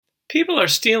People are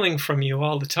stealing from you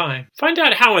all the time. Find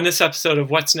out how in this episode of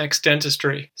What's Next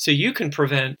Dentistry so you can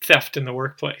prevent theft in the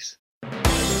workplace.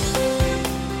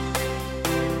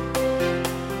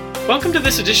 Welcome to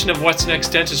this edition of What's Next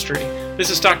Dentistry. This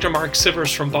is Dr. Mark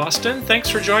Sivers from Boston. Thanks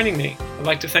for joining me. I'd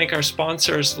like to thank our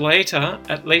sponsors, Leta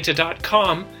at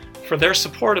Leta.com, for their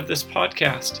support of this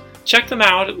podcast. Check them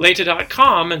out at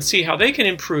Leta.com and see how they can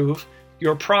improve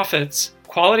your profits,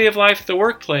 quality of life at the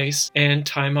workplace, and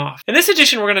time off. In this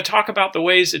edition, we're going to talk about the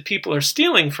ways that people are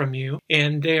stealing from you,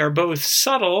 and they are both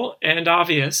subtle and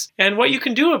obvious, and what you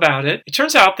can do about it. It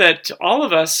turns out that all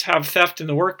of us have theft in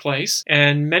the workplace,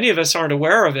 and many of us aren't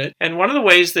aware of it, and one of the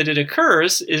ways that it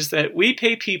occurs is that we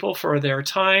pay people for their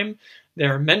time,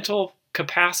 their mental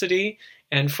capacity,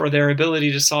 and for their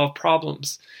ability to solve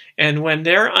problems. And when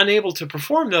they're unable to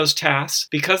perform those tasks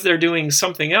because they're doing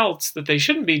something else that they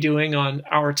shouldn't be doing on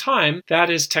our time, that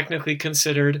is technically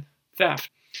considered theft.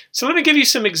 So let me give you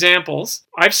some examples.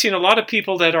 I've seen a lot of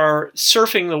people that are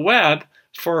surfing the web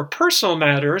for personal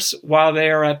matters while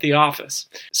they are at the office.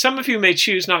 Some of you may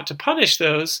choose not to punish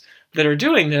those that are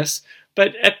doing this,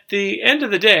 but at the end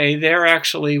of the day, they're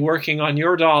actually working on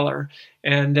your dollar,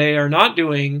 and they are not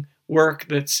doing work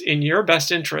that's in your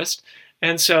best interest.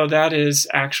 And so that is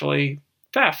actually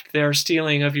theft. They're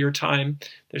stealing of your time.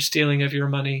 They're stealing of your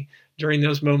money during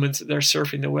those moments that they're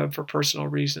surfing the web for personal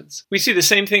reasons. We see the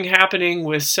same thing happening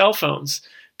with cell phones.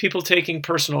 People taking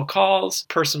personal calls,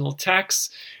 personal texts.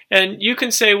 And you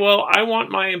can say, well, I want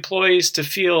my employees to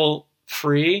feel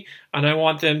free, and I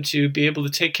want them to be able to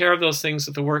take care of those things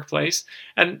at the workplace.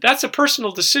 And that's a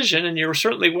personal decision, and you're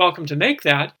certainly welcome to make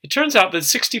that. It turns out that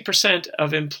 60%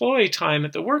 of employee time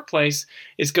at the workplace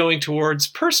is going towards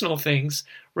personal things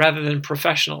rather than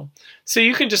professional. So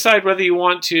you can decide whether you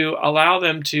want to allow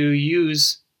them to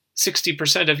use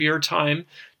 60% of your time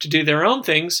to do their own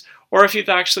things, or if you'd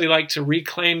actually like to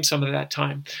reclaim some of that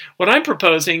time. What I'm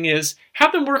proposing is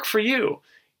have them work for you.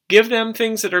 Give them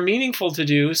things that are meaningful to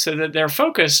do so that they're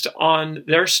focused on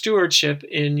their stewardship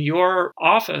in your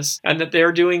office and that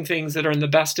they're doing things that are in the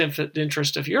best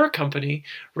interest of your company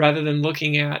rather than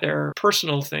looking at their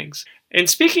personal things. And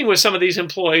speaking with some of these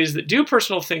employees that do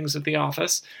personal things at the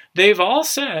office, they've all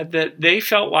said that they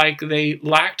felt like they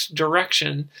lacked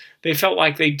direction. They felt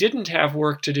like they didn't have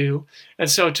work to do. And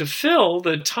so to fill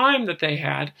the time that they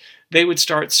had, they would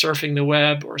start surfing the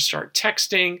web or start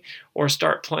texting or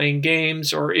start playing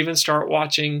games or even start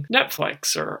watching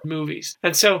Netflix or movies.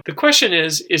 And so the question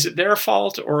is it their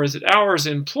fault or is it ours,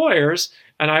 employers?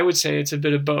 And I would say it's a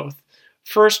bit of both.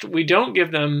 First, we don't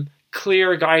give them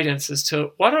clear guidance as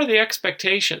to what are the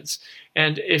expectations.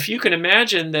 And if you can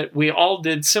imagine that we all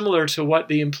did similar to what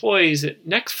the employees at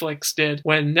Netflix did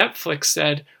when Netflix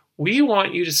said, we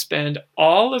want you to spend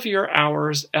all of your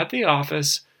hours at the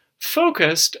office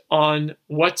focused on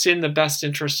what's in the best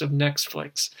interest of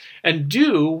Netflix and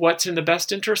do what's in the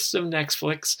best interest of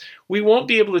Netflix. We won't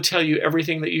be able to tell you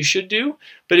everything that you should do,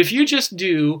 but if you just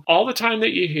do all the time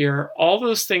that you hear, all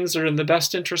those things that are in the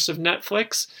best interest of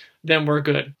Netflix, then we're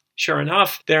good. Sure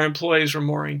enough, their employees were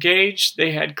more engaged.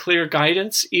 They had clear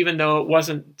guidance, even though it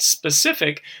wasn't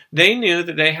specific. They knew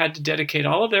that they had to dedicate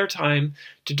all of their time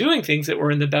to doing things that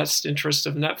were in the best interest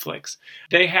of Netflix.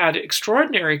 They had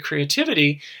extraordinary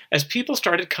creativity as people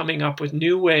started coming up with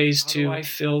new ways to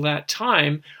fill that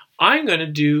time. I'm going to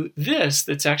do this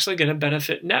that's actually going to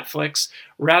benefit Netflix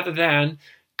rather than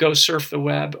go surf the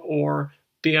web or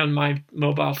be on my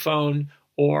mobile phone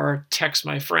or text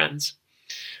my friends.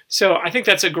 So I think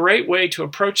that's a great way to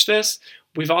approach this.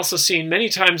 We've also seen many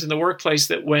times in the workplace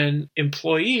that when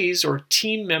employees or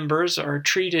team members are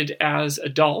treated as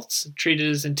adults,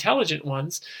 treated as intelligent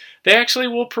ones, they actually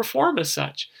will perform as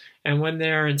such. And when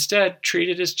they're instead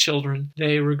treated as children,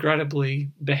 they regrettably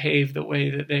behave the way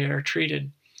that they are treated.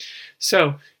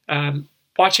 So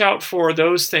watch out for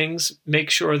those things. Make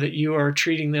sure that you are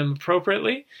treating them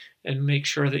appropriately and make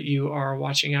sure that you are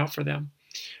watching out for them.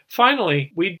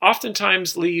 Finally, we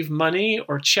oftentimes leave money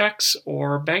or checks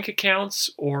or bank accounts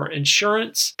or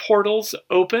insurance portals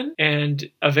open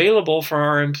and available for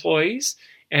our employees,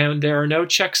 and there are no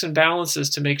checks and balances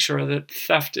to make sure that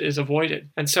theft is avoided.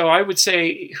 And so I would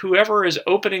say whoever is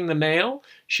opening the mail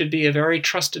should be a very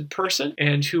trusted person,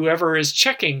 and whoever is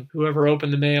checking whoever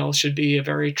opened the mail should be a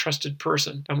very trusted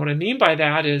person. And what I mean by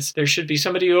that is there should be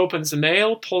somebody who opens the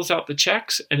mail, pulls out the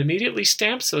checks, and immediately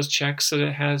stamps those checks so that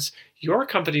it has your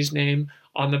company's name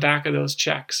on the back of those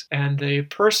checks. And the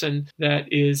person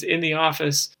that is in the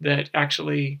office that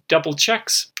actually double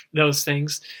checks those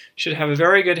things should have a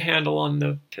very good handle on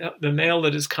the mail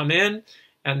that has come in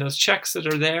and those checks that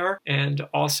are there, and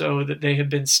also that they have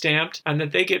been stamped and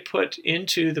that they get put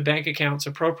into the bank accounts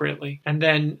appropriately. And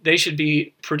then they should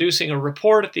be producing a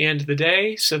report at the end of the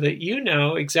day so that you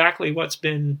know exactly what's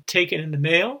been taken in the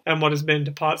mail and what has been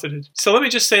deposited. So let me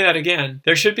just say that again.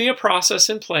 There should be a process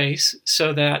in place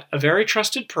so that a very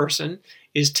trusted person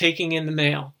is taking in the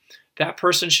mail. That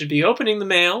person should be opening the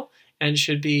mail and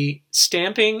should be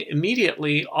stamping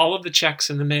immediately all of the checks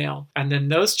in the mail. And then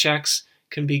those checks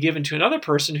can be given to another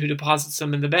person who deposits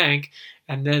them in the bank,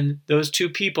 and then those two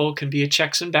people can be a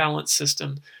checks and balance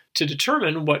system to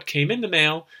determine what came in the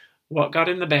mail, what got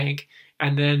in the bank,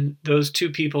 and then those two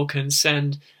people can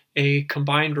send a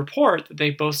combined report that they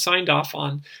both signed off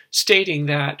on stating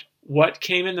that what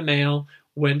came in the mail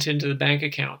went into the bank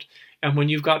account. And when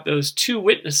you've got those two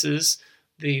witnesses,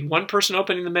 the one person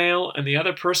opening the mail and the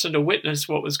other person to witness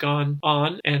what was gone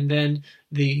on, and then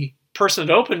the person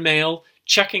that opened mail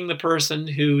checking the person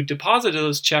who deposited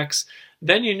those checks,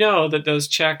 then you know that those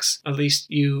checks, at least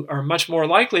you are much more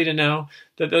likely to know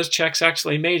that those checks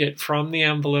actually made it from the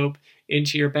envelope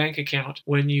into your bank account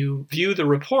when you view the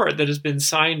report that has been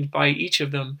signed by each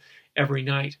of them every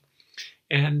night.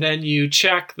 And then you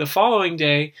check the following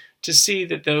day to see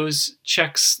that those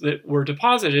checks that were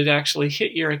deposited actually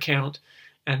hit your account,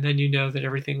 and then you know that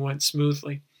everything went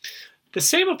smoothly. The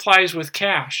same applies with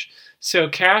cash. So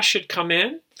cash should come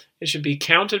in. It should be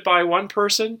counted by one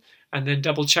person and then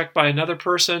double checked by another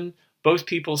person. Both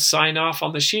people sign off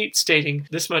on the sheet stating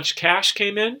this much cash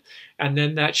came in, and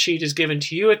then that sheet is given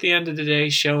to you at the end of the day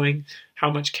showing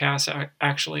how much cash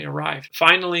actually arrived.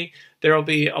 Finally, there will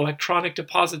be electronic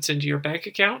deposits into your bank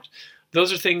account.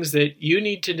 Those are things that you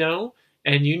need to know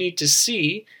and you need to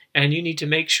see, and you need to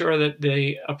make sure that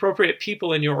the appropriate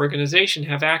people in your organization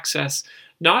have access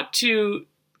not to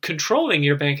controlling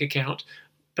your bank account,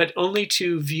 but only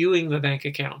to viewing the bank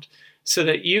account so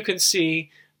that you can see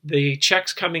the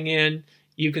checks coming in,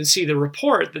 you can see the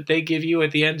report that they give you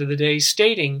at the end of the day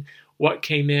stating what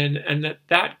came in, and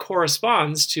that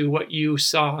corresponds to what you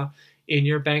saw in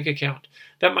your bank account.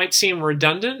 That might seem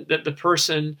redundant that the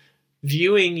person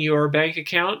viewing your bank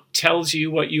account tells you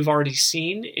what you've already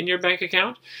seen in your bank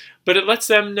account, but it lets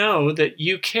them know that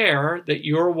you care, that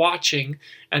you're watching,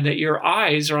 and that your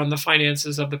eyes are on the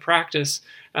finances of the practice,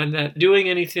 and that doing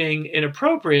anything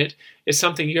inappropriate is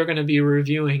something you're going to be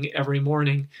reviewing every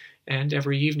morning and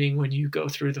every evening when you go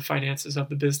through the finances of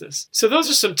the business. So those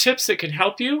are some tips that can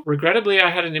help you. Regrettably,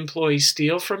 I had an employee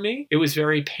steal from me. It was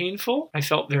very painful. I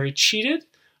felt very cheated.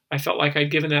 I felt like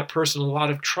I'd given that person a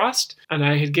lot of trust, and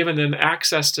I had given them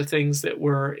access to things that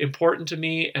were important to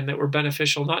me and that were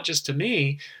beneficial not just to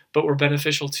me, but were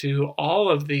beneficial to all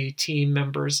of the team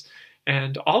members.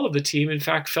 And all of the team, in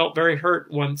fact, felt very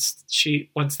hurt once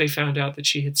they found out that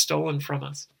she had stolen from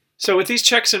us. So with these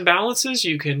checks and balances,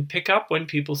 you can pick up when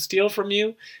people steal from you.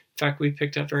 In fact, we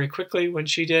picked up very quickly when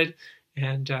she did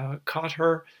and caught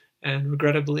her. And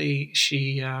regrettably,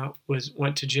 she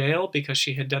went to jail because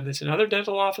she had done this in other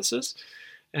dental offices.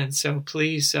 And so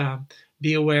please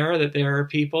be aware that there are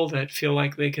people that feel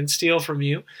like they can steal from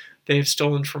you. They've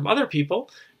stolen from other people,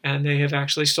 and they have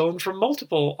actually stolen from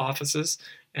multiple offices,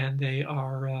 and they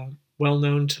are well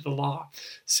known to the law.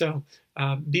 So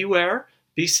beware,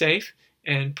 be safe,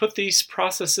 and put these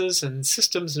processes and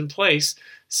systems in place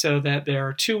so that there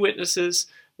are two witnesses,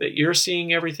 that you're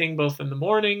seeing everything both in the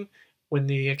morning when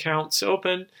the accounts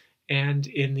open and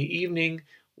in the evening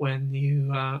when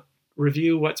you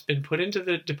review what's been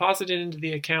deposited into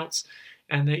the accounts,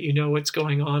 and that you know what's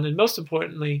going on. And most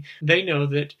importantly, they know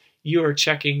that you are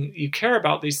checking, you care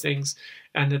about these things,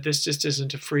 and that this just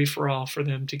isn't a free-for-all for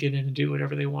them to get in and do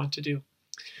whatever they want to do.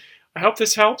 I hope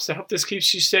this helps. I hope this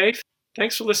keeps you safe.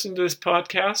 Thanks for listening to this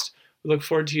podcast. We look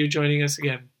forward to you joining us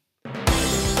again.